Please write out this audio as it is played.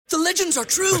The legends are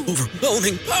true.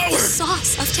 Overwhelming power!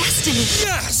 Sauce of destiny.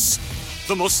 Yes!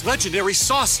 The most legendary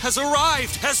sauce has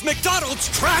arrived as McDonald's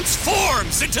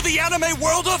transforms into the anime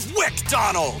world of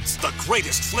WickDonald's. The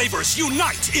greatest flavors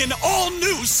unite in all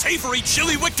new savory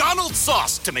chili McDonald's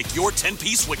sauce to make your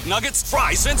 10-piece Wick Nuggets,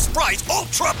 fries, and Sprite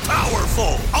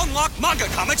ultra-powerful. Unlock manga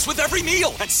comics with every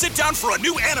meal and sit down for a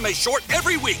new anime short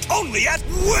every week only at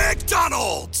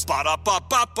WickDonald's.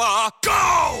 Ba-da-ba-ba-ba,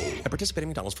 go! At participating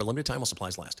McDonald's for a limited time while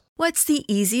supplies last. What's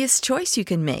the easiest choice you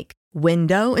can make?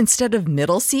 Window instead of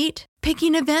middle seat?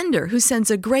 Picking a vendor who sends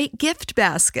a great gift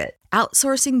basket?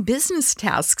 Outsourcing business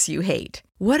tasks you hate?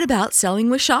 What about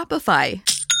selling with Shopify?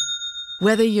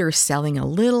 Whether you're selling a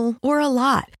little or a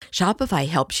lot, Shopify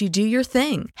helps you do your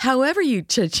thing, however you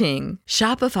cha-ching.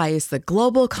 Shopify is the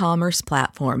global commerce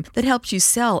platform that helps you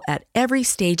sell at every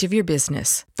stage of your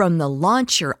business. From the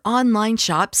launch your online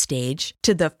shop stage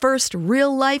to the first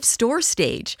real-life store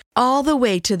stage, all the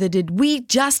way to the did we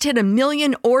just hit 1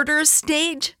 million orders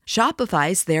stage.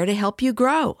 Shopify's there to help you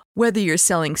grow. Whether you're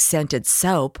selling scented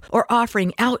soap or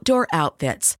offering outdoor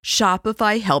outfits,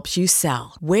 Shopify helps you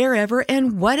sell. Wherever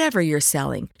and whatever you're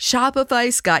selling,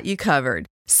 Shopify's got you covered.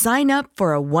 Sign up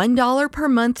for a $1 per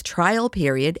month trial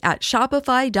period at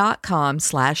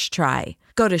shopify.com/try.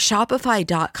 Go to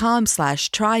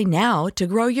shopify.com/try now to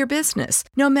grow your business,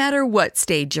 no matter what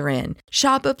stage you're in.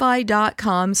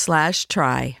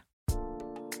 Shopify.com/try.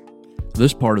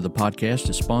 This part of the podcast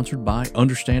is sponsored by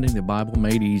Understanding the Bible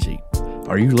Made Easy.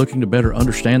 Are you looking to better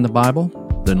understand the Bible?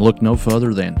 Then look no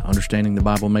further than Understanding the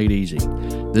Bible Made Easy.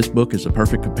 This book is a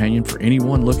perfect companion for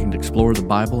anyone looking to explore the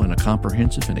Bible in a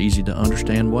comprehensive and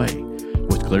easy-to-understand way.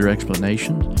 With clear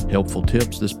explanations, helpful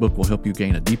tips, this book will help you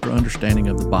gain a deeper understanding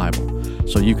of the Bible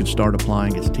so you can start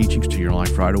applying its teachings to your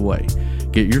life right away.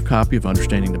 Get your copy of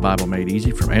Understanding the Bible Made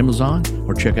Easy from Amazon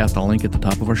or check out the link at the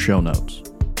top of our show notes.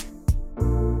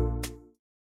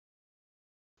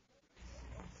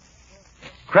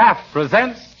 Kraft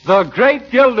presents The Great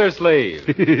Gildersleeve.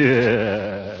 Each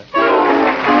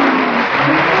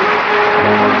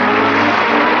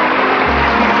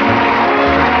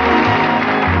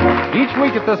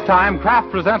week at this time,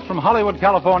 Kraft presents from Hollywood,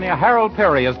 California, Harold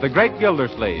Perry as The Great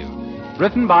Gildersleeve,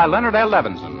 written by Leonard L.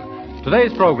 Levinson.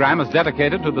 Today's program is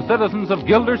dedicated to the citizens of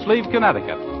Gildersleeve,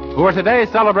 Connecticut, who are today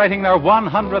celebrating their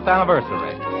 100th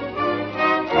anniversary.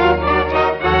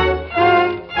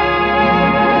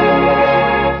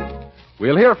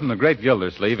 We'll hear from the great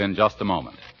Gildersleeve in just a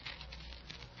moment.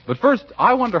 But first,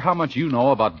 I wonder how much you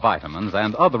know about vitamins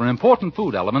and other important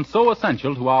food elements so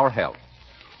essential to our health.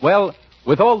 Well,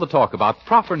 with all the talk about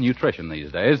proper nutrition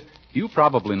these days, you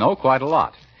probably know quite a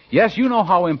lot. Yes, you know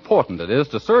how important it is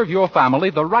to serve your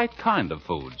family the right kind of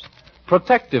foods,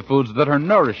 protective foods that are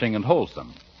nourishing and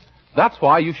wholesome. That's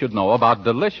why you should know about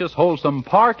delicious, wholesome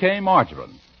Parquet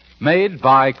margarine, made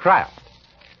by Kraft.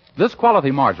 This quality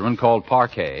margarine, called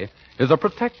Parquet, is a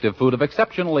protective food of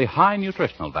exceptionally high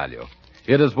nutritional value.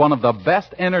 It is one of the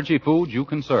best energy foods you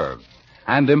can serve.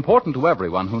 And important to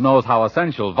everyone who knows how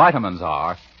essential vitamins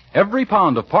are, every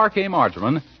pound of Parquet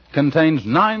margarine contains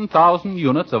 9,000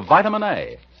 units of vitamin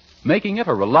A, making it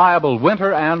a reliable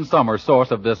winter and summer source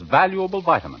of this valuable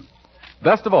vitamin.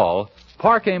 Best of all,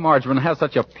 Parquet margarine has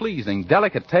such a pleasing,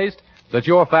 delicate taste that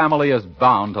your family is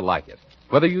bound to like it,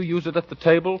 whether you use it at the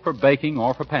table for baking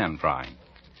or for pan frying.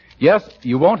 Yes,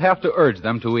 you won't have to urge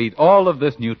them to eat all of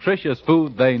this nutritious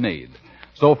food they need.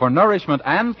 So for nourishment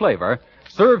and flavor,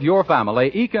 serve your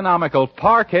family economical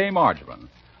Parquet margarine.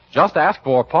 Just ask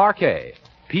for Parquet,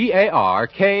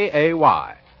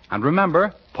 P-A-R-K-A-Y. And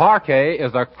remember, Parquet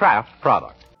is a Kraft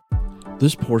product.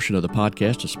 This portion of the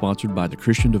podcast is sponsored by the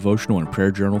Christian Devotional and Prayer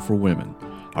Journal for Women.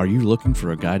 Are you looking for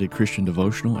a guided Christian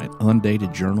devotional and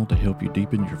undated journal to help you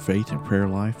deepen your faith and prayer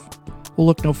life? Well,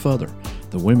 look no further.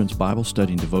 The Women's Bible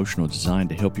Study and Devotional is designed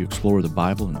to help you explore the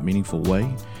Bible in a meaningful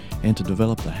way and to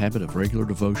develop the habit of regular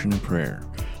devotion and prayer.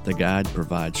 The guide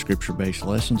provides scripture-based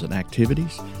lessons and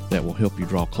activities that will help you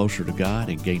draw closer to God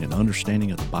and gain an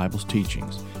understanding of the Bible's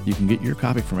teachings. You can get your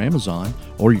copy from Amazon,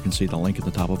 or you can see the link at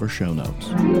the top of our show notes.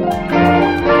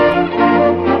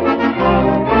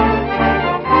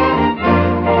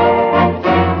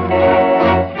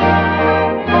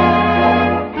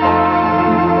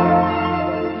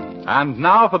 And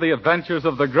now for the adventures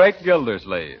of the great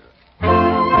Gildersleeve.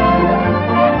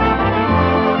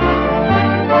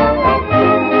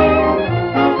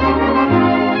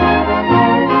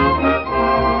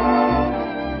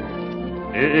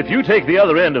 If you take the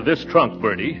other end of this trunk,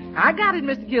 Bertie. I got it,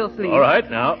 Mr. Gildersleeve. All right,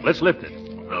 now, let's lift it.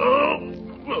 Oh,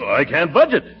 I can't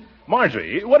budge it.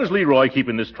 Marjorie, what does Leroy keep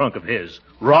in this trunk of his?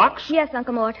 Rocks? Yes,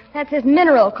 Uncle Mort. That's his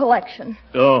mineral collection.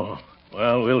 Oh,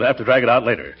 Well, we'll have to drag it out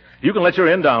later. You can let your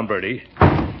end down, Bertie.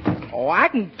 Oh, I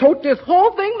can tote this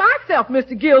whole thing myself,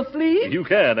 Mr. Gildersleeve. You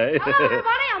can, eh? Hello,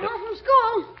 everybody. I'm home from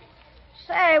school.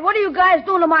 Say, what are you guys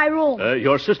doing to my room?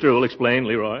 Your sister will explain,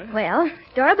 Leroy. Well,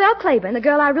 Dorabelle Claiborne, the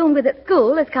girl I roomed with at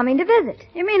school, is coming to visit.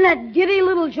 You mean that giddy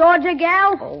little Georgia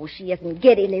gal? Oh, she isn't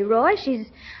giddy, Leroy. She's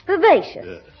vivacious.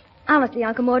 Yes. Honestly,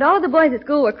 Uncle Mort, all the boys at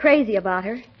school were crazy about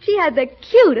her. She had the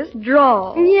cutest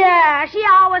drawl. Yeah, she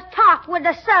always talked with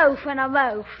the soap in her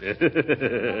mouth.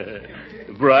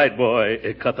 Bright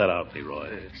boy. Cut that out,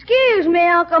 Leroy. Excuse me,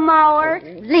 Uncle Mort.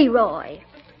 Leroy.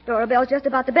 Dorabelle's just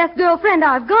about the best girlfriend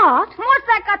I've got. What's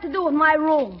that got to do with my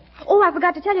room? Oh, I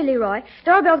forgot to tell you, Leroy.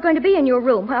 Dorabelle's going to be in your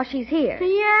room while she's here.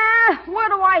 Yeah? Where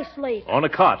do I sleep? On a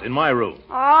cot in my room.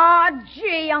 Oh,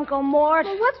 gee, Uncle Mort.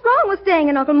 Well, what's wrong with staying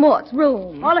in Uncle Mort's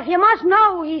room? Well, if you must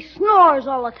know, he snores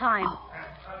all the time.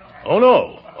 Oh,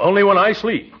 no. Only when I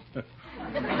sleep.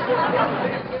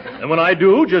 And when I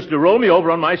do, just roll me over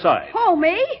on my side. Oh,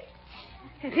 me?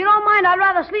 If you don't mind, I'd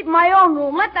rather sleep in my own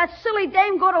room. Let that silly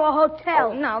dame go to a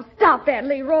hotel. Oh, now, stop that,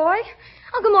 Leroy.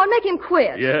 Uncle Mort, make him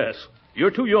quit. Yes.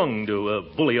 You're too young to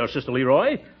bully your sister,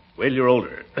 Leroy. Wait till you're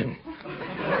older.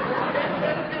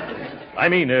 I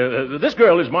mean, this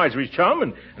girl is Marjorie's chum,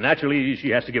 and naturally she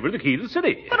has to give her the key to the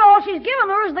city. But all she's given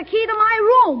her is the key to my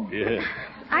room. Yeah.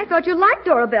 I thought you liked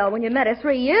Dorabelle when you met her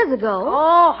 3 years ago.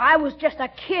 Oh, I was just a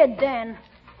kid then.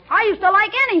 I used to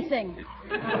like anything.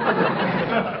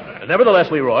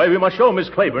 Nevertheless, Leroy, we must show Miss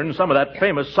Claiborne some of that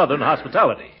famous Southern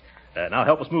hospitality. Now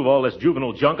help us move all this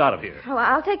juvenile junk out of here. Oh,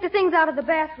 I'll take the things out of the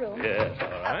bathroom. Yes, all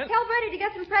right. Tell Bertie to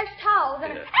get some fresh towels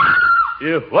and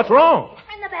What's wrong?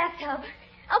 in the bathtub.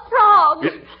 A frog.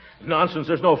 Nonsense,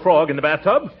 there's no frog in the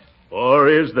bathtub. Or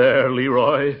is there,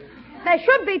 Leroy? There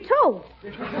should be two.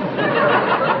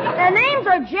 Their names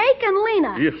are Jake and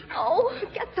Lena. Yes. Oh,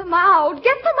 get them out.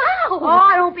 Get them out.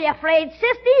 Oh, don't be afraid,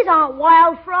 sis. These aren't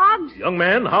wild frogs. Young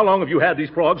man, how long have you had these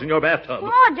frogs in your bathtub?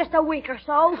 Oh, just a week or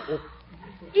so.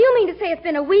 Do you mean to say it's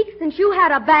been a week since you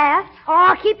had a bath?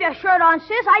 Oh, keep your shirt on,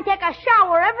 sis. I take a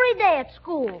shower every day at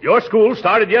school. Your school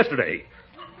started yesterday.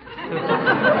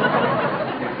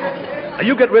 Now,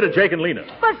 you get rid of Jake and Lena.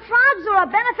 But frogs are a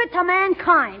benefit to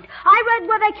mankind. I read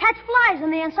where they catch flies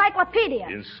in the encyclopedia.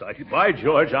 By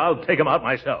George, I'll take them out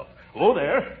myself. Oh,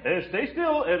 there. Stay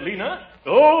still, Lena.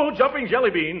 Oh, jumping jelly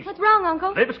beans. What's wrong,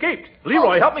 Uncle? They've escaped.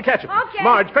 Leroy, help me catch them. Okay.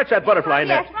 Marge, fetch that butterfly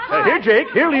net. Yes, Here, Jake.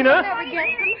 Here, Lena.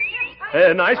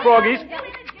 Nice froggies.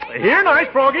 Here, nice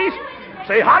froggies.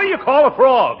 Say, how do you call a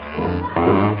frog?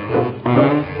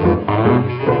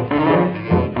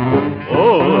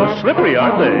 Oh, slippery,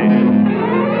 aren't they?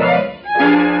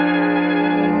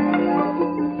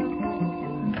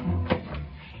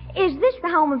 Is this the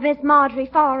home of Miss Marjorie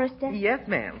Forrester? Yes,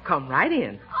 ma'am. Come right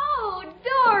in. Oh,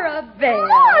 Dorabelle.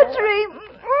 Marjorie.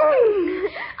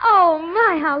 Oh,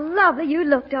 my, how lovely you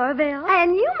look, Dorabelle.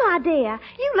 And you, my dear,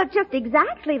 you look just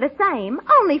exactly the same,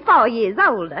 only 4 years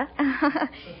older.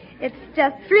 It's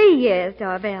just 3 years,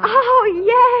 Dorabelle.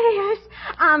 Oh, yes.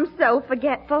 I'm so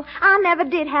forgetful. I never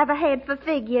did have a head for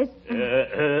figures.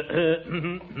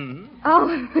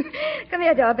 Oh, come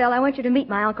here, Dorabelle. I want you to meet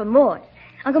my Uncle Mort.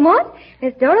 Uncle Mort,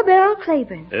 Miss Dorabelle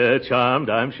Claiborne. Charmed,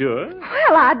 I'm sure.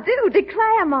 Well, I do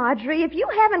declare, Marjorie, if you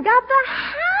haven't got the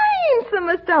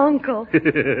handsomest uncle.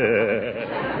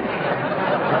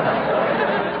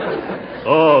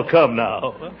 Oh, come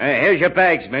now. Here's your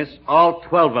bags, miss. All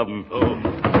 12 of them. Oh.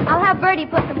 I'll have Bertie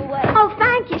put them away. Oh,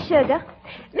 thank you, sugar.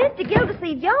 Mr.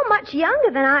 Gildersleeve, you're much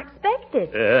younger than I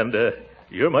expected. And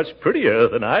you're much prettier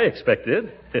than I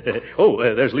expected.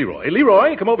 There's Leroy.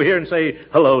 Leroy, come over here and say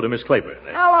hello to Miss Claiborne.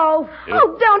 Hello.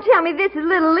 Oh, don't tell me this is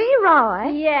little Leroy.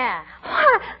 Yeah.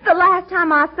 Why, the last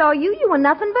time I saw you, you were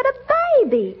nothing but a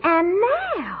baby. And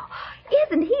now,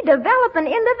 isn't he developing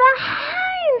into the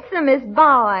handsomest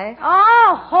boy?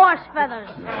 Oh, horse feathers.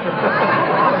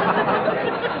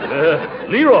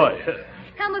 Leroy.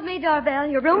 Come with me, Dorabelle.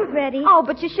 Your room's ready. Oh,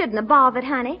 but you shouldn't have bothered,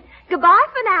 honey. Goodbye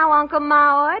for now, Uncle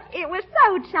Mort. It was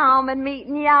so charming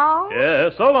meeting y'all. Yeah,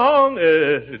 so long,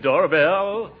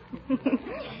 Dorabelle.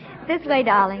 This way,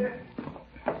 darling.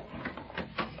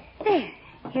 There.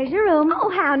 Here's your room. Oh,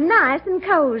 how nice and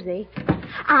cozy.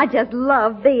 I just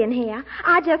love being here.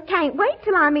 I just can't wait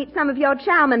till I meet some of your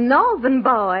charming northern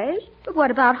boys. But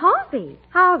what about Harvey?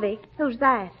 Harvey? Who's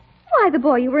that? Why, the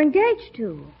boy you were engaged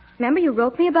to. Remember you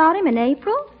wrote me about him in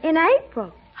April? In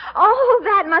April? Oh,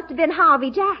 that must have been Harvey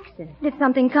Jackson. Did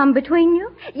something come between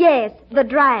you? Yes, the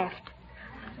draft.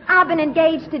 I've been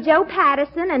engaged to Joe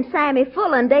Patterson and Sammy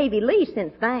Fuller and Davy Lee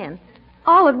since then.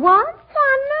 All at once?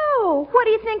 Why, no. What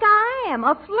do you think I am,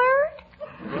 a flirt?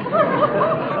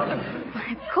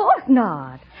 Of course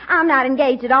not. I'm not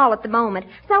engaged at all at the moment,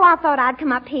 so I thought I'd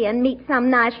come up here and meet some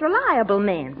nice, reliable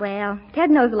men. Well, Ted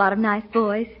knows a lot of nice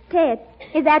boys. Ted,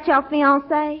 is that your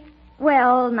fiancé?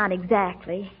 Well, not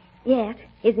exactly. Yet.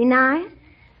 Is he nice?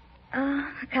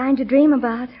 The kind you dream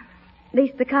about. At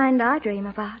least the kind I dream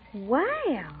about.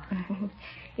 Well.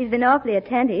 He's been awfully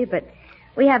attentive, but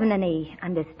we haven't any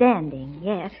understanding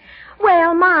yet.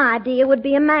 Well, my idea would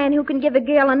be a man who can give a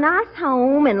girl a nice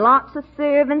home and lots of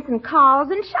servants and cars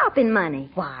and shopping money.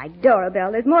 Why,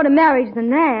 Dorabelle, there's more to marriage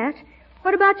than that.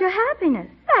 What about your happiness?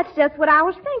 That's just what I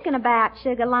was thinking about,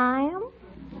 Sugar Lamb.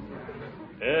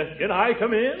 Can I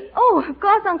come in? Oh, of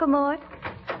course, Uncle Mort.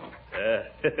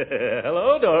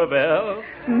 Hello, Dorabelle.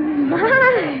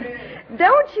 My,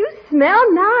 don't you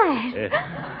smell nice?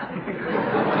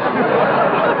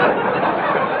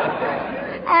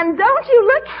 And don't you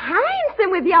look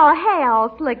handsome with your hair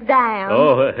all slicked down?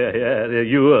 Oh, yeah.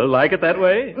 You like it that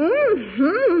way?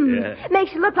 Mm-hmm. Yeah.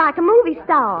 Makes you look like a movie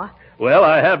star. Well,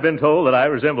 I have been told that I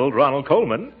resembled Ronald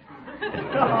Coleman.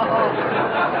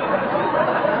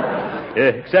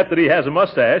 Except that he has a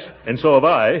mustache, and so have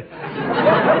I.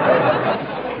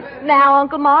 Now,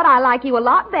 Uncle Mort, I like you a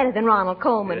lot better than Ronald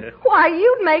Coleman. Why,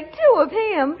 you'd make two of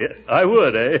him. Yeah, I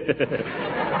would, eh?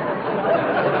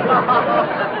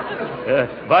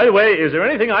 By the way, is there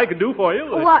anything I can do for you?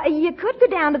 Well, you could go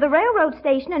down to the railroad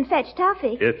station and fetch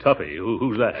Tuffy. Tuffy?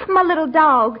 Who's that? My little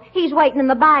dog. He's waiting in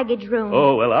the baggage room.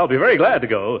 Oh, well, I'll be very glad to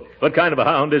go. What kind of a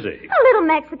hound is he? A little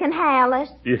Mexican hairless.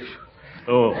 Yes.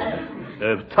 Oh,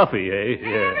 Tuffy, eh?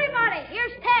 Hey, everybody,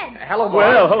 here's Ted. Hello, boy.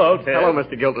 Well, hello, Ted. Hello,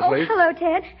 Mr. Gildersleeve. Oh, hello,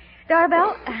 Ted.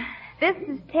 Dorabelle, this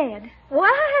is Ted. Well,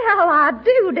 I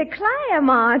do declare,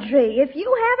 Marjorie, if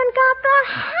you haven't got the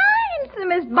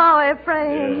handsomest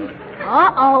boyfriend.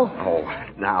 Uh-oh. Oh,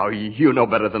 now, you know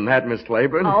better than that, Miss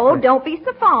Claiborne. Oh, don't be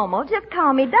so formal. Just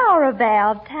call me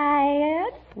Dorabelle,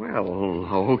 Ted. Well,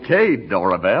 okay,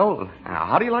 Dorabelle. Now,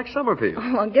 how do you like Summerfield?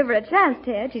 Well, give her a chance,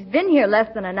 Ted. She's been here less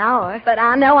than an hour. But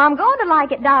I know I'm going to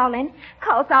like it, darling.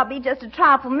 'Cause I'll be just a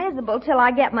trifle miserable till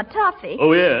I get my Tuffy.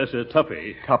 Oh, yes,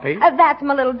 Tuffy. Tuffy? That's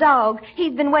my little dog.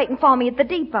 He's been waiting for me at the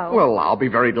depot. Well, I'll be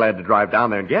very glad to drive down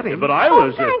there and get him. But I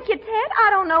was... thank you, Ted.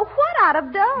 I don't know what I'd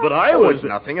have done. But I Oh, was... it's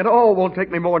nothing at all. Won't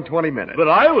take me more than 20 minutes. But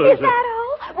I was... Is that all?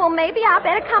 Well, maybe I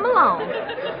better come along.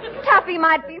 Tuffy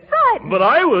might be frightened. But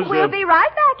I was... We'll be right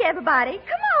back, everybody.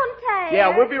 Come on, Ted.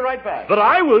 Yeah, we'll be right back. But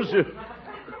I was...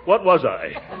 what was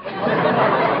I?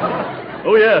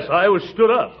 Oh, yes, I was stood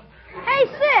up. Hey,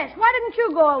 sis, why didn't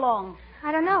you go along?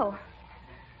 I don't know.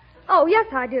 Oh, yes,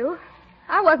 I do.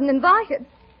 I wasn't invited.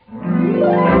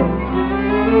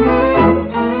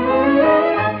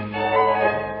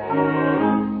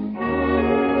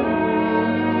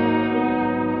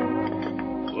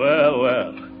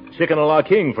 Well. Chicken a la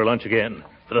king for lunch again.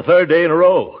 For the third day in a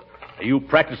row. Are you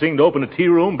practicing to open a tea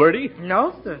room, Bertie?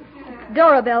 No, sir.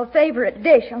 Dorabelle's favorite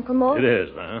dish, Uncle Mort. It is,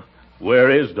 huh?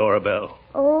 Where is Dorabelle?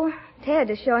 Oh,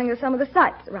 Ted is showing us some of the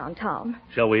sights around town.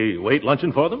 Shall we wait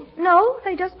luncheon for them? No,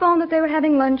 they just phoned that they were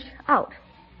having lunch out.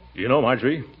 You know,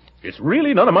 Marjorie, it's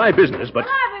really none of my business, but...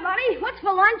 Hello, everybody. What's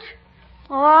for lunch?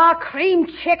 Oh, cream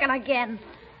chicken again.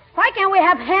 Why can't we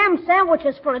have ham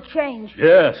sandwiches for a change?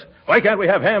 Yes. Why can't we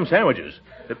have ham sandwiches?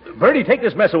 Bertie, take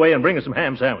this mess away and bring us some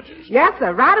ham sandwiches. Yes,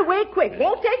 sir. Right away, quick.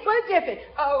 Won't take but a jiffy.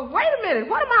 Wait a minute.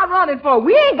 What am I running for?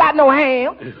 We ain't got no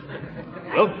ham.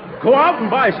 Well, go out and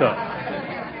buy some.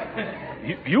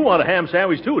 You want a ham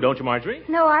sandwich, too, don't you, Marjorie?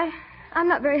 No, I'm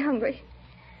not very hungry.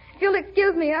 If you'll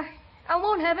excuse me, I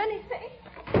won't have anything.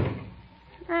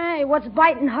 Hey, what's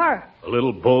biting her? A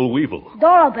little boll weevil.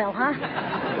 Dorabelle, huh?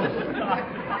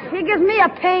 He gives me a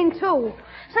pain, too.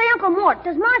 Say, Uncle Mort,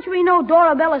 does Marjorie know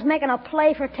Dorabelle is making a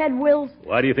play for Ted Wills?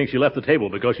 Why do you think she left the table?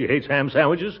 Because she hates ham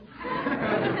sandwiches?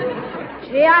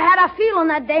 Gee, I had a feeling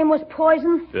that dame was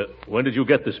poison. When did you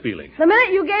get this feeling? The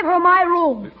minute you gave her my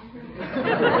room.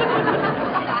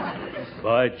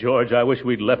 By George, I wish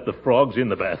we'd left the frogs in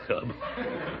the bathtub.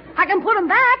 I can put them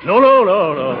back. No.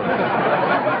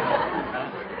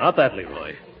 Not that,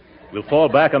 Leroy. We'll fall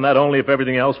back on that only if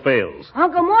everything else fails.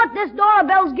 Uncle Mort, this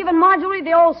Dorabelle's giving Marjorie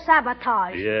the old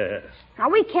sabotage. Yes. Now,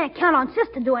 we can't count on Sis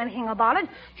to do anything about it.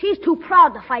 She's too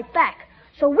proud to fight back.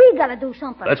 So we got to do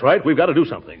something. That's right. We've got to do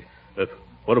something.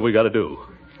 What have we got to do?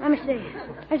 Let me see.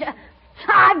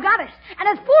 I've got it. And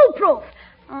it's foolproof.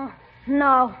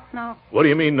 No. What do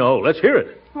you mean, no? Let's hear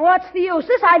it. What's the use?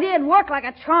 This idea'd work like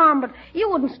a charm, but you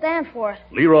wouldn't stand for it.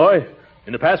 Leroy,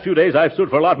 in the past few days, I've stood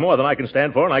for a lot more than I can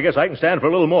stand for, and I guess I can stand for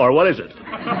a little more. What is it?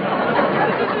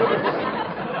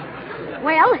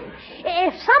 Well,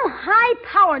 if some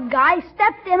high-powered guy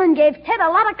stepped in and gave Ted a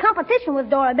lot of competition with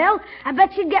Dorabelle, I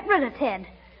bet she'd get rid of Ted.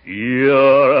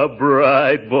 You're a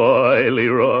bright boy,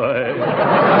 Leroy.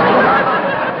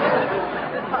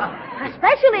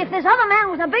 Especially if this other man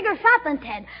was a bigger shot than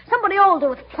Ted. Somebody older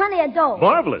with plenty of dough.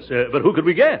 Marvelous. But who could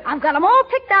we get? I've got them all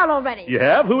picked out already. You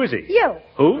have? Who is he? You.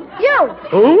 Who? You.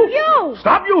 Who? You.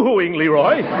 Stop yoo-hooing,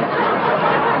 Leroy.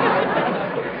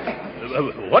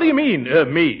 What do you mean,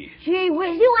 me? Gee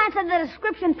whiz, you answered the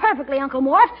description perfectly, Uncle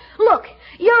Mort. Look,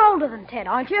 you're older than Ted,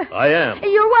 aren't you? I am.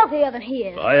 You're wealthier than he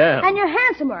is. I am. And you're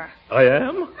handsomer. I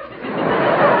am?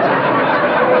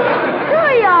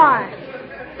 Sure you are.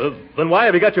 Then why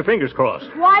have you got your fingers crossed?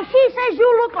 Why, she says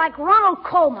you look like Ronald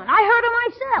Coleman. I heard her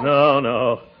myself.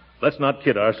 No. Let's not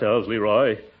kid ourselves,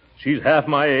 Leroy. She's half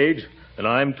my age, and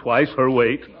I'm twice her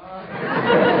weight.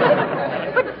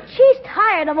 But she's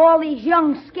tired of all these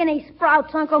young, skinny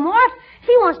sprouts, Uncle Mort.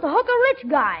 She wants to hook a rich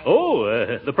guy. Oh,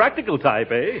 the practical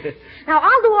type, eh? Now,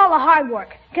 I'll do all the hard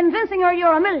work, convincing her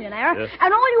you're a millionaire, Yes.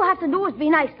 and all you have to do is be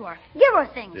nice to her. Give her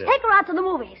things. Yes. Take her out to the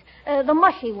movies, the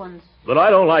mushy ones. But I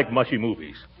don't like mushy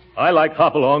movies. I like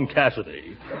Hopalong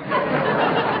Cassidy.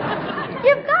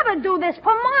 You've got to do this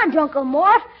for Marge, Uncle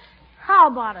Mort. How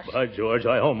about it? By George,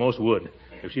 I almost would.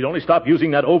 If she'd only stop using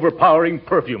that overpowering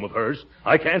perfume of hers,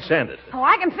 I can't stand it. Oh,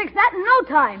 I can fix that in no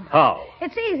time. How?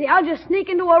 It's easy. I'll just sneak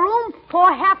into a room,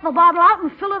 pour half the bottle out,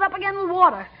 and fill it up again with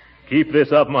water. Keep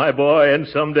this up, my boy, and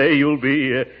someday you'll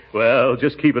be, well,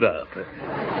 just keep it up.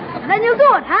 Then you'll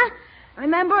do it, huh?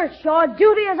 Remember, it's your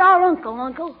duty as our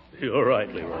uncle. You're right,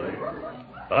 Leroy.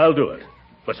 I'll do it.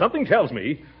 But something tells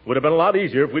me it would have been a lot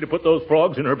easier if we'd have put those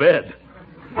frogs in her bed.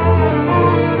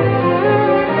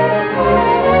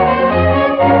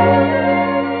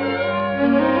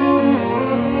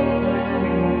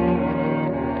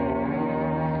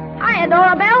 Hiya,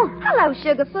 Dorabelle. Hello,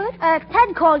 Sugarfoot.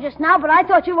 Ted called just now, but I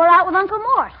thought you were out with Uncle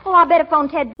Mort. Oh, I better phone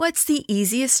Ted. What's the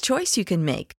easiest choice you can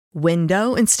make?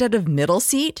 Window instead of middle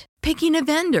seat? Picking a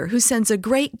vendor who sends a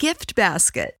great gift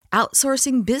basket?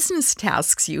 Outsourcing business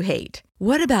tasks you hate?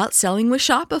 What about selling with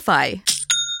Shopify?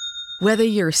 Whether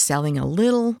you're selling a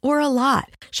little or a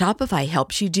lot, Shopify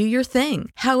helps you do your thing,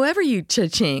 however you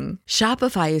cha-ching.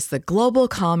 Shopify is the global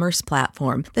commerce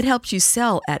platform that helps you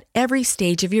sell at every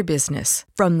stage of your business.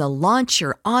 From the launch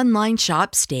your online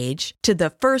shop stage to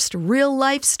the first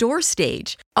real-life store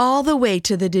stage, all the way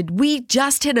to the did we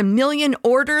just hit 1 million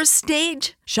orders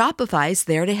stage. Shopify's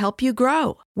there to help you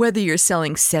grow. Whether you're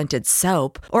selling scented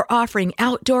soap or offering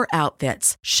outdoor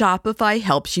outfits, Shopify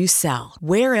helps you sell.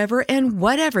 Wherever and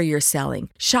whatever you're selling,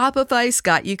 Shopify's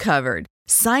got you covered.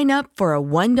 Sign up for a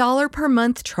 $1 per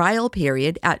month trial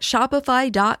period at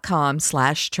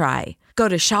shopify.com/try. Go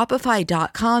to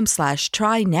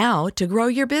shopify.com/try now to grow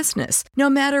your business, no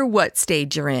matter what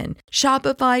stage you're in.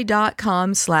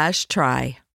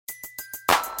 Shopify.com/try.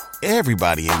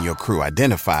 Everybody in your crew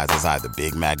identifies as either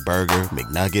Big Mac Burger,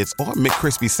 McNuggets, or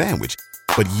McCrispy Sandwich.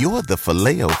 But you're the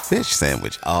Filet-O-Fish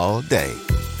Sandwich all day.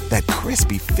 That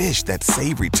crispy fish, that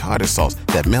savory tartar sauce,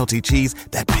 that melty cheese,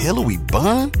 that pillowy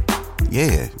bun.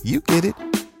 Yeah, you get it.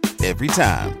 Every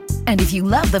time. And if you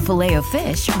love the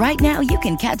Filet-O-Fish, right now you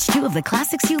can catch 2 of the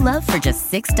classics you love for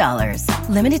just $6.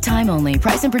 Limited time only.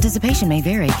 Price and participation may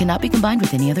vary. Cannot be combined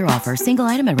with any other offer. Single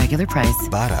item at regular price.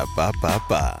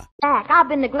 Ba-da-ba-ba-ba. Jack, I've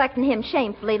been neglecting him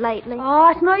shamefully lately. Oh,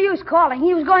 it's no use calling.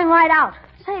 He was going right out.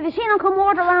 Say, have you seen Uncle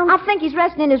Mort around? I think he's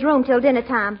resting in his room till dinner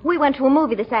time. We went to a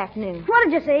movie this afternoon. What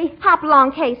did you see?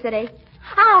 Hopalong Cassidy.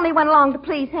 I only went along to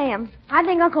please him. I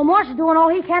think Uncle Mort's doing all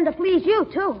he can to please you,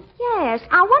 too. Yes,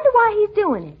 I wonder why he's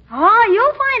doing it. Oh,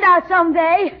 you'll find out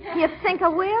someday. You think I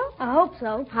will? I hope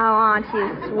so. Oh, aren't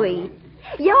you sweet?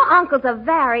 Your uncle's a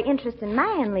very interesting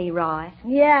man, Leroy.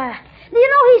 Yeah. Do you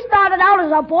know he started out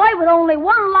as a boy with only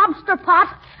 1 lobster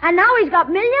pot, and now he's got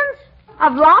millions?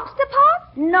 Of lobster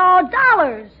pots? No,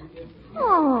 dollars.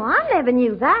 Oh, I never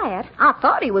knew that. I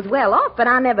thought he was well off, but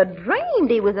I never dreamed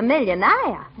he was a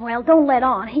millionaire. Well, don't let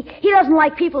on. He doesn't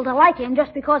like people to like him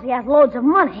just because he has loads of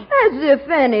money. As if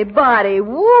anybody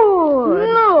would.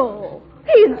 No.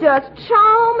 He's just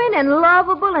charming and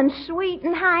lovable and sweet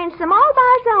and handsome all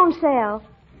by his own self.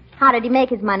 How did he make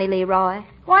his money, Leroy?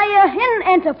 Why, in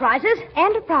enterprises.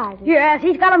 Enterprises? Yes,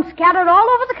 he's got them scattered all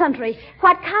over the country.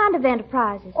 What kind of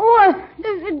enterprises? Oh,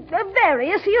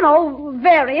 various,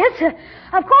 various.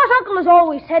 Of course, Uncle has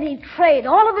always said he'd trade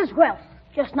all of his wealth,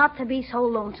 just not to be so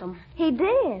lonesome. He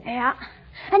did? Yeah.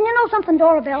 And you know something,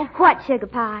 Dorabelle? What, Sugar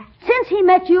Pie? Since he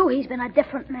met you, he's been a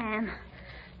different man.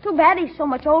 Too bad he's so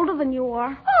much older than you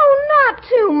are. Oh, not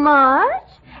too much.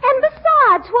 And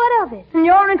besides, what of it? And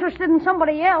you're interested in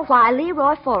somebody else. Why,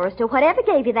 Leroy Forrester, whatever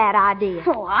gave you that idea?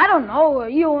 Oh, I don't know.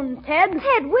 You and Ted?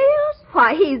 Ted Wills?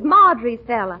 Why, he's Marjorie's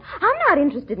fella. I'm not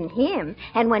interested in him.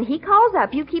 And when he calls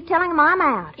up, you keep telling him I'm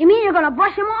out. You mean you're going to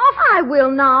brush him off? I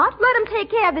will not. Let him take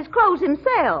care of his clothes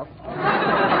himself.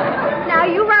 Now,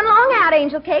 you run along out,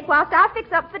 Angel Cake, whilst I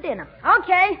fix up for dinner.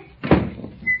 Okay.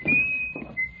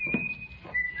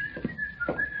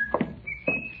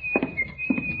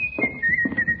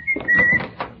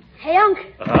 Hey, Unc.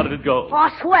 How did it go? Oh,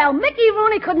 swell. Mickey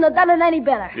Rooney couldn't have done it any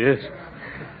better. Yes.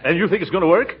 And you think it's going to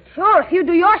work? Sure, if you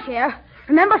do your share.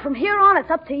 Remember, from here on, it's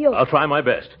up to you. I'll try my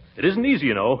best. It isn't easy,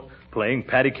 you know, playing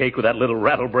patty cake with that little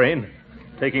rattlebrain.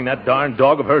 Taking that darn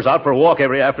dog of hers out for a walk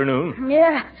every afternoon.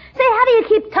 Yeah. Say, how do you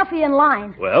keep Tuffy in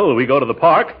line? Well, we go to the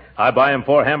park. I buy him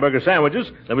 4 hamburger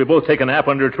sandwiches. Then we both take a nap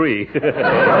under a tree.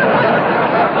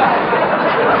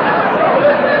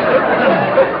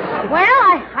 Well,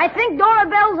 I think Dora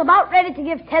Bell's about ready to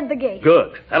give Ted the gate.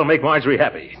 Good. That'll make Marjorie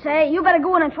happy. Say, you better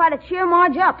go in and try to cheer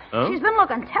Marge up. Huh? She's been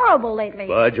looking terrible lately.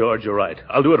 By George, you're right.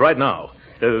 I'll do it right now.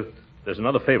 There's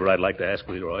another favor I'd like to ask,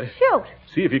 Leroy. Shoot.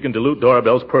 See if you can dilute Dora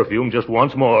Bell's perfume just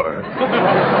once more.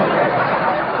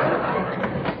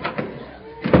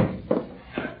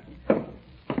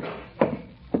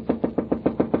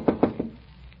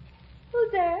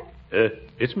 Who's there?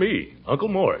 It's me, Uncle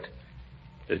Mort.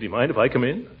 Do you mind if I come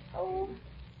in? Oh,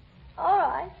 all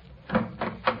right.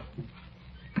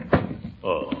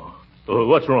 Oh,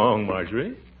 what's wrong,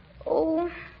 Marjorie?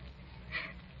 Oh,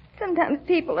 sometimes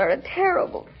people are a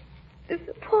terrible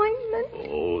disappointment.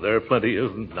 Oh, there are plenty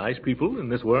of nice people in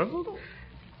this world.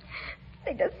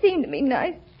 They just seem to me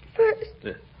nice first.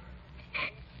 Then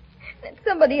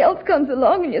somebody else comes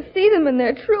along and you see them in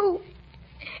their true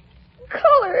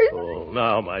colors. Oh,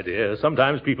 now, my dear,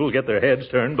 sometimes people get their heads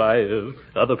turned by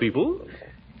other people.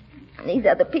 These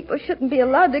other people shouldn't be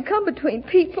allowed to come between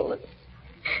people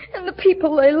and the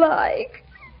people they like.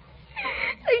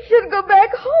 They should go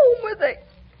back home where they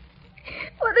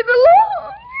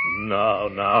belong.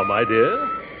 Now, my dear.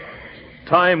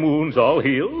 Time wounds all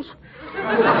heals.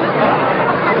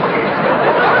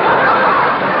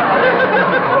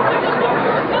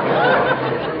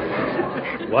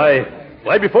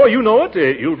 Why, before you know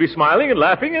it, you'll be smiling and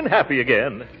laughing and happy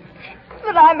again.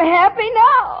 But I'm happy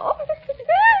now.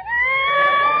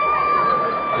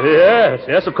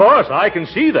 Yes, of course. I can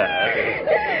see that.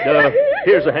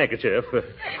 Here's a handkerchief.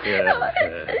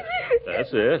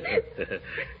 That's it.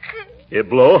 You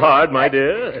blow hard, my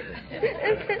dear.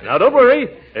 Now, don't worry.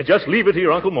 Just leave it to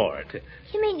your Uncle Mort.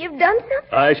 You mean you've done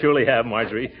something? I surely have,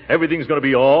 Marjorie. Everything's going to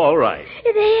be all right.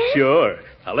 It is? Sure.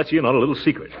 I'll let you in on a little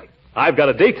secret. I've got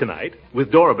a date tonight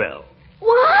with Dora Bell.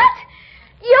 What?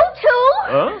 You too?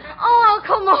 Huh? Oh,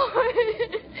 come on.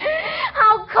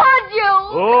 How could you?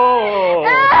 Oh.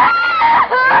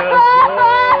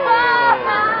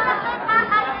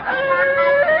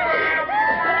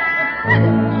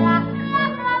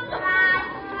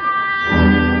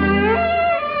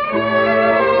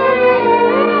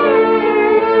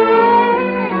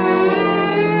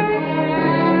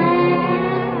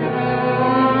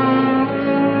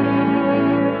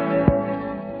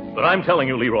 I'm telling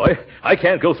you, Leroy, I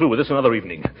can't go through with this another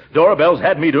evening. Dora Bell's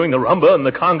had me doing the rumba and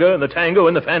the conga and the tango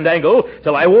and the fandango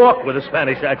till I walk with a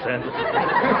Spanish accent.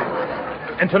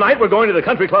 And tonight we're going to the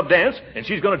country club dance, and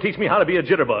she's going to teach me how to be a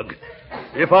jitterbug.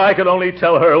 If I could only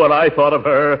tell her what I thought of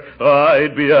her,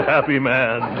 I'd be a happy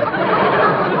man.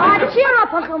 Cheer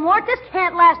up, Uncle Mort. This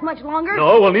can't last much longer.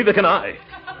 No, well, neither can I.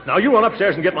 Now, you run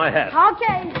upstairs and get my hat.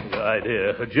 Okay. Good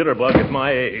idea. A jitterbug at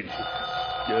my age.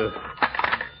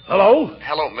 Hello?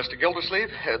 Hello, Mr. Gildersleeve.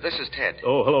 This is Ted.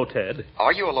 Oh, hello, Ted.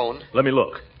 Are you alone? Let me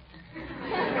look.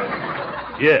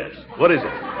 Yes. What is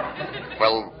it?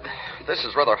 Well, this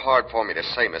is rather hard for me to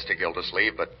say, Mr.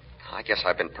 Gildersleeve, but I guess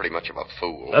I've been pretty much of a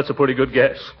fool. That's a pretty good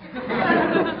guess.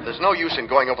 There's no use in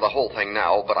going over the whole thing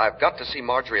now, but I've got to see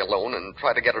Marjorie alone and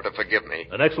try to get her to forgive me.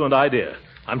 An excellent idea.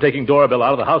 I'm taking Dora Bell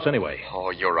out of the house anyway.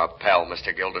 Oh, you're a pal,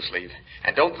 Mr. Gildersleeve.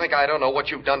 And don't think I don't know what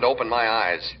you've done to open my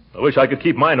eyes. I wish I could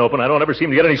keep mine open. I don't ever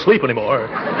seem to get any sleep anymore.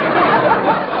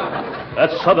 That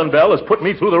Southern Belle has put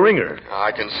me through the ringer.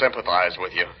 I can sympathize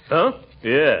with you. Huh?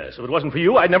 Yes. If it wasn't for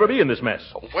you, I'd never be in this mess.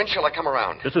 When shall I come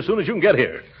around? Just as soon as you can get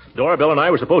here. Dora Bell and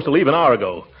I were supposed to leave an hour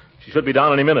ago. She should be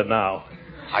down any minute now.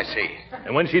 I see.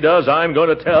 And when she does, I'm going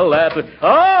to tell that...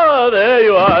 Ah, there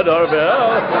you are, Dora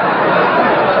Bell.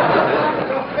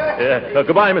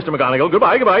 Goodbye, Mr. McGonagall.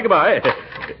 Goodbye.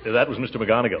 That was Mr.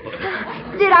 McGonagall.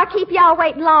 Did I keep y'all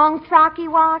waiting long, Frocky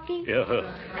Walkie?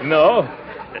 No.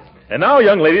 And now,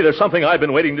 young lady, there's something I've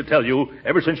been waiting to tell you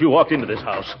ever since you walked into this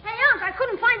house. Hey, Unc, I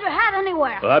couldn't find your hat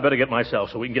anywhere. Well, I better get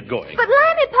myself so we can get going. But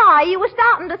let me, Pa, you were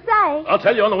starting to say. I'll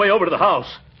tell you on the way over to the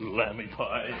house. Lammy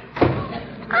pie.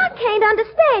 I can't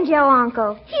understand your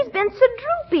uncle. He's been so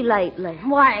droopy lately.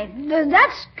 Why,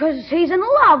 that's because he's in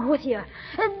love with you.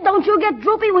 Don't you get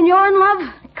droopy when you're in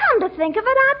love? Come to think of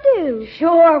it, I do.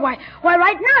 Sure. Why,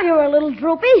 right now you're a little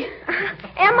droopy.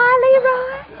 Am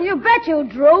I, Leroy? You bet you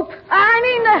droop. I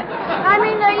mean,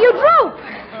 you droop.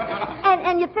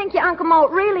 And you think your Uncle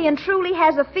Mort really and truly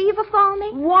has a fever for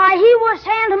me? Why, he was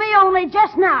saying to me only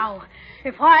just now,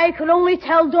 if I could only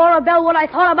tell Dora Belle what I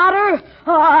thought about her,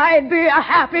 I'd be a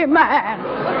happy man.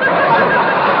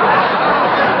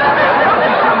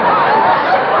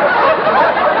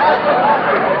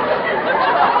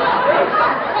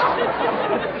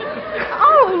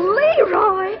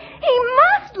 Leroy, he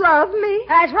must love me.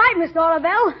 That's right, Miss Dora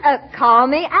Belle. Call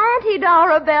me Auntie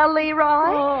Dora Belle, Leroy.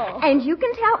 Oh. And you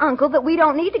can tell Uncle that we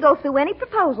don't need to go through any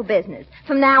proposal business.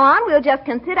 From now on, we'll just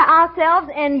consider ourselves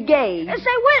engaged.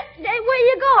 Say, where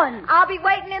you going? I'll be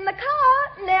waiting in the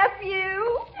car,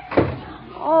 nephew.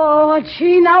 Oh,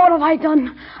 gee, now what have I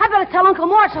done? I better tell Uncle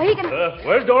Mort so he can...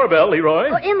 Where's Dora Belle, Leroy?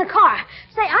 In the car.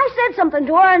 Say, I said something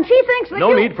to her, and she thinks that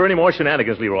No need for any more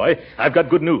shenanigans, Leroy. I've got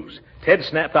good news. Ted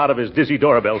snapped out of his dizzy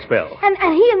Dora Belle spell. And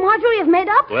he and Marjorie have made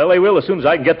up? Well, they will as soon as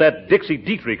I can get that Dixie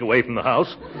Dietrich away from the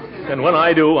house. And when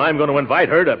I do, I'm going to invite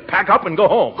her to pack up and go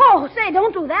home. Oh, say,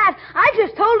 don't do that. I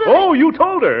just told her... Oh, you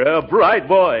told her. A bright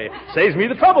boy. Saves me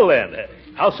the trouble, then.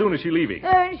 How soon is she leaving?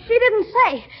 She didn't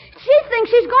say. She thinks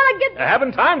she's going to get... I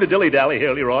haven't time to dilly-dally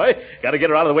here, Leroy. Got to get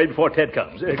her out of the way before Ted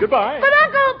comes. Goodbye. But,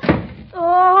 Uncle...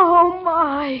 Oh,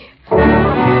 my...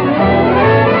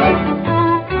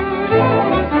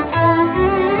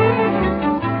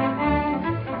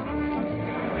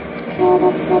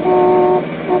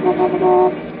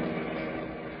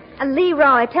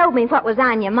 Leroy told me what was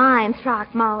on your mind,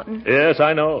 Throckmorton. Yes,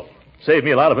 I know. Saved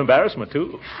me a lot of embarrassment,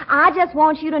 too. I just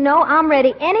want you to know I'm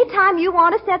ready anytime you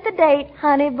want to set the date,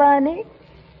 honey bunny.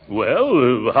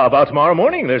 Well, how about tomorrow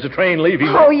morning? There's a train leaving.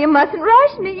 Oh, you mustn't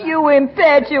rush me, you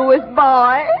impetuous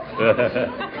boy.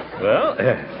 Well,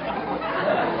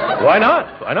 why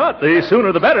not? Why not? The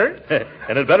sooner the better.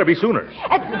 And it better be sooner.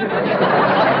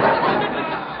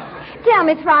 Tell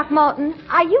me, Throckmorton,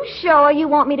 are you sure you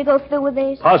want me to go through with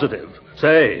this? Positive.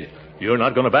 Say, you're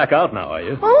not going to back out now, are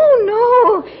you?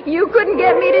 Oh, no. You couldn't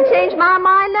get me to change my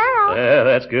mind now. Yeah,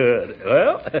 that's good.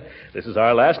 Well, this is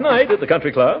our last night at the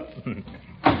country club.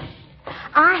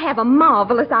 I have a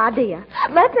marvelous idea.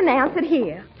 Let's announce it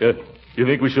here. You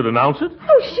think we should announce it?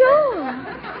 Oh, sure.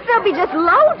 There'll be just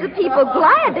loads of people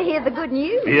glad to hear the good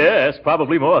news. Yes,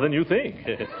 probably more than you think.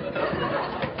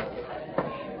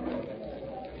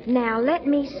 Now, let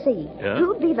me see. Yeah?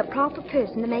 Who'd be the proper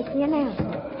person to make the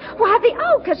announcement? Why, the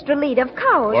orchestra leader, of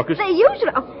course. Orchestra? They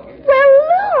usually... Well,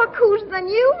 look, who's the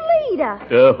new leader?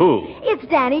 Who? It's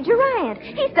Danny Durant.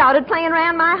 He started playing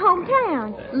around my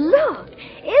hometown. Look,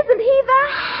 isn't he the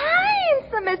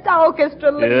handsomest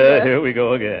orchestra leader? Yeah, here we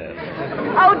go again.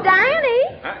 Oh,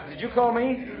 Danny. Did you call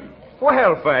me?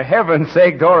 Well, for heaven's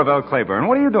sake, Dora Belle Claiborne,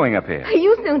 what are you doing up here?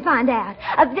 You soon find out.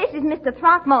 This is Mr.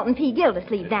 Throckmorton P.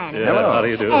 Gildersleeve, Danny. Yeah, hello. How do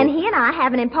you do? And he and I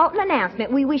have an important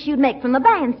announcement we wish you'd make from the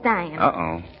bandstand.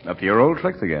 Uh-oh. Up to your old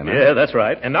tricks again, huh? Yeah, that's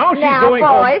right. And now she's now, going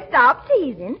boys, stop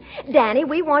teasing. Danny,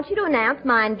 we want you to announce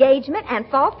my engagement and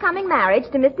forthcoming marriage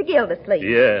to Mr. Gildersleeve.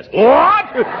 Yes. What?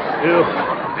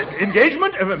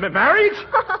 Engagement? Marriage?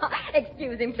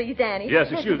 Excuse him, please, Danny.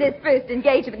 Yes, excuse me. This is his first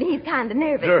engagement, and he's kind of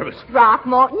nervous. Nervous.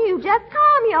 Throckmorton, you just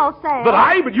calm yourself.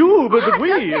 But you, but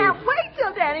we... I just can't wait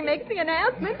till Danny makes the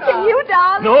announcement. Can you,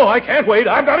 darling? No, I can't wait.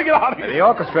 I've got to get out of here. The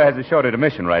orchestra has a short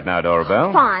intermission right now, Dora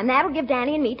Belle. Fine. That'll give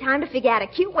Danny and me time to figure out a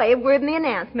cute way of wording the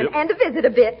announcement and to visit a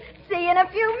bit. See you in a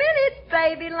few minutes,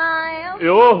 baby lion.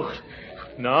 Oh,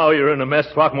 now you're in a mess,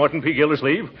 Throckmorton P.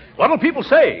 Gildersleeve. What'll people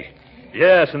say?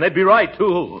 Yes, and they'd be right,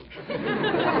 too.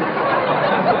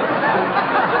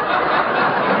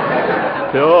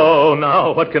 Oh,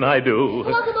 now what can I do?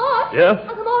 Uncle Mort. Yeah?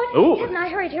 Uncle Mort. Ooh. Ted and I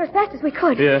hurried here as fast as we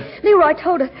could. Yeah. Leroy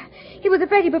told us he was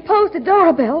afraid he proposed to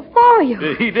Dora Belle for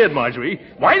you. He did, Marjorie.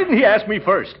 Why didn't he ask me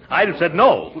first? I'd have said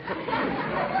no.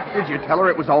 Did you tell her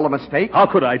it was all a mistake? How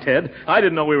could I, Ted? I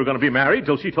didn't know we were going to be married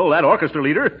till she told that orchestra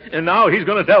leader, and now he's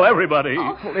going to tell everybody.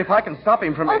 Well, if I can stop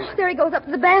him from... Oh, there he goes up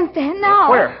to the bandstand now.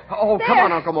 Where? Oh, there. Come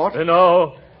on, Uncle Mort.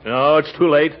 No, it's too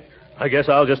late. I guess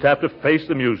I'll just have to face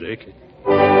the music.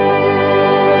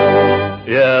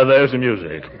 Yeah, there's the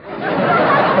music.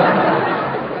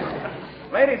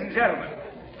 Ladies and gentlemen,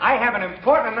 I have an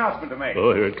important announcement to make.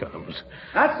 Oh, here it comes.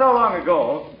 Not so long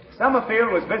ago,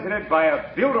 Summerfield was visited by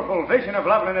a beautiful vision of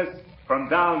loveliness from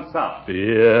down south.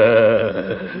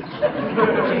 Yeah.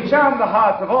 She charmed the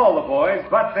hearts of all the boys,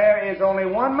 but there is only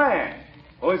one man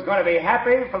who's going to be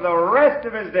happy for the rest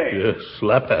of his days. Yes,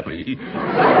 slap happy. This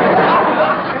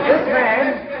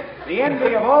man, the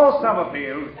envy of all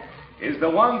Summerfield, is the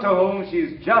one to whom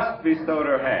she's just bestowed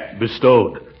her hand.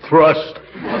 Bestowed. Thrust.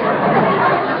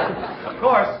 Of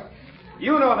course,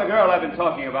 you know the girl I've been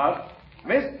talking about,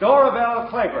 Miss Dorabelle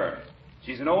Claiborne.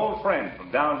 She's an old friend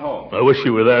from down home. I wish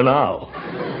you were there now.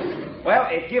 Well,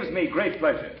 it gives me great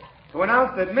pleasure to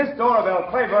announce that Miss Dorabelle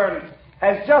Claiborne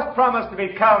has just promised to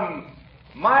become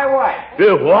my wife.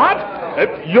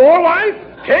 What? Your wife?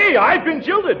 Hey, I've been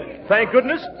jilted. Thank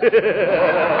goodness.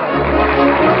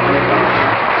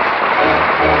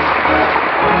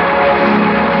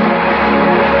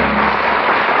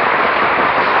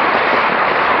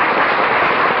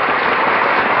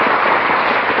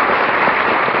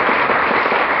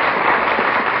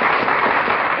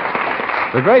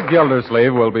 The great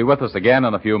Gildersleeve will be with us again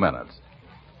in a few minutes.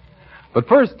 But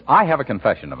first, I have a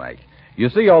confession to make. You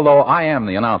see, although I am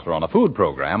the announcer on a food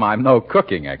program, I'm no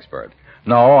cooking expert.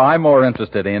 No, I'm more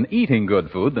interested in eating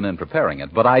good food than in preparing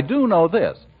it. But I do know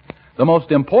this. The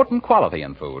most important quality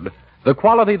in food, the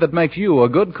quality that makes you a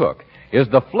good cook, is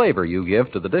the flavor you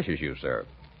give to the dishes you serve.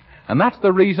 And that's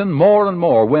the reason more and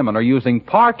more women are using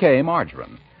Parquet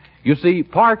margarine. You see,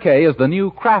 Parquet is the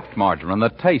new Kraft margarine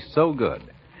that tastes so good.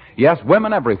 Yes,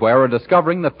 women everywhere are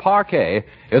discovering that Parquet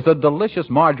is a delicious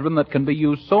margarine that can be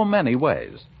used so many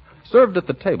ways. Served at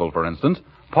the table, for instance,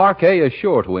 Parquet is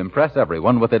sure to impress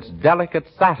everyone with its delicate,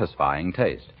 satisfying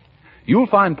taste. You'll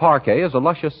find Parquet is a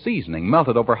luscious seasoning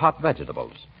melted over hot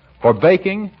vegetables. For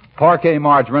baking, Parquet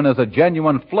margarine is a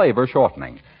genuine flavor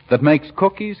shortening that makes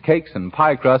cookies, cakes, and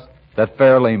pie crusts that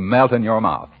fairly melt in your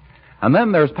mouth. And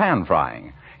then there's pan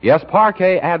frying. Yes,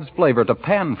 Parquet adds flavor to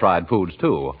pan-fried foods,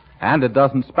 too, and it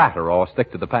doesn't spatter or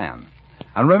stick to the pan.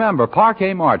 And remember,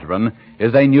 Parquet margarine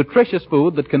is a nutritious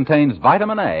food that contains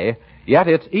vitamin A, yet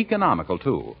it's economical,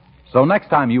 too. So next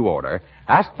time you order,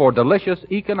 ask for delicious,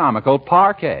 economical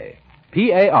Parquet.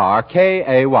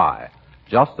 Parkay.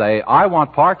 Just say, I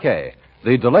want Parquet,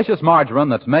 the delicious margarine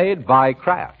that's made by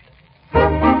Kraft.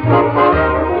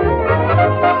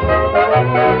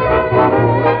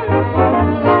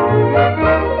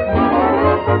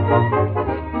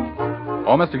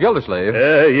 Oh, Mr. Gildersleeve.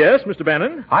 Yes, Mr.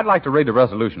 Bannon? I'd like to read a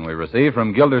resolution we received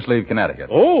from Gildersleeve, Connecticut.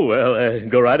 Oh, well,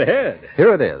 go right ahead.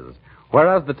 Here it is.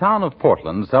 Whereas the town of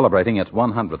Portland, celebrating its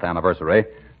 100th anniversary,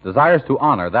 desires to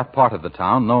honor that part of the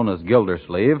town known as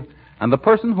Gildersleeve, and the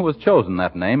person who has chosen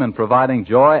that name in providing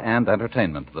joy and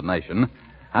entertainment to the nation,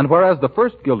 and whereas the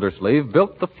first Gildersleeve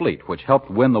built the fleet which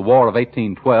helped win the War of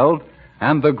 1812,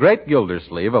 and the great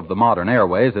Gildersleeve of the modern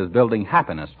airways is building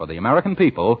happiness for the American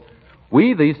people,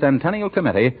 we, the Centennial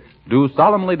Committee, do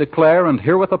solemnly declare and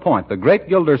herewith appoint the great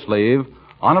Gildersleeve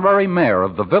honorary mayor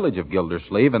of the village of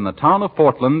Gildersleeve in the town of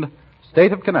Portland,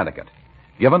 state of Connecticut,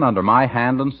 given under my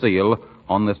hand and seal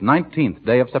on this 19th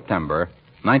day of September,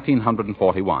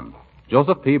 1941.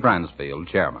 Joseph P. Bransfield,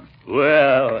 chairman.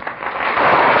 Well,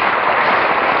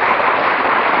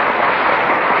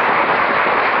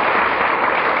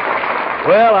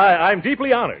 I'm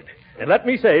deeply honored. And let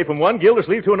me say, from one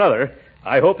Gildersleeve to another,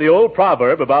 I hope the old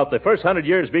proverb about the first 100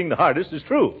 years being the hardest is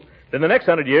true. Then the next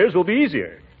 100 years will be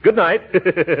easier. Good night.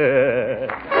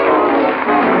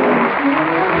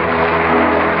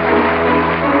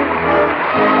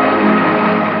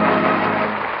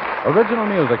 Original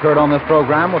music heard on this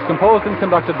program was composed and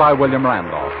conducted by William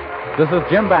Randolph. This is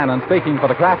Jim Bannon speaking for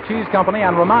the Kraft Cheese Company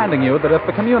and reminding you that if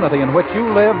the community in which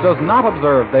you live does not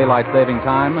observe daylight saving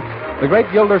time, the great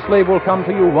Gildersleeve will come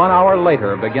to you 1 hour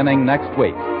later beginning next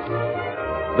week.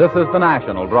 This is the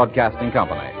National Broadcasting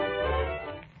Company.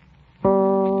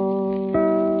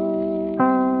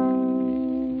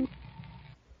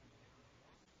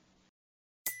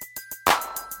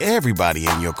 Everybody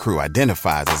in your crew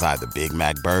identifies as either Big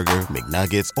Mac Burger,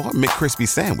 McNuggets, or McCrispy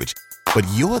Sandwich. But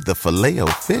you're the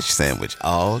Filet-O-Fish Sandwich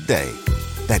all day.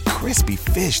 That crispy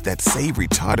fish, that savory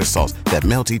tartar sauce, that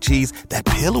melty cheese, that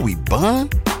pillowy bun.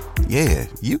 Yeah,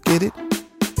 you get it.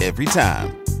 Every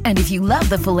time. And if you love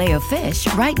the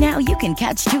Filet-O-Fish, right now you can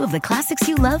catch two of the classics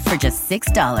you love for just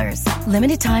 $6.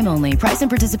 Limited time only. Price and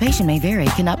participation may vary.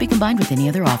 Cannot be combined with any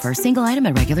other offer. Single item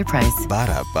at regular price.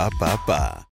 Ba-da-ba-ba-ba.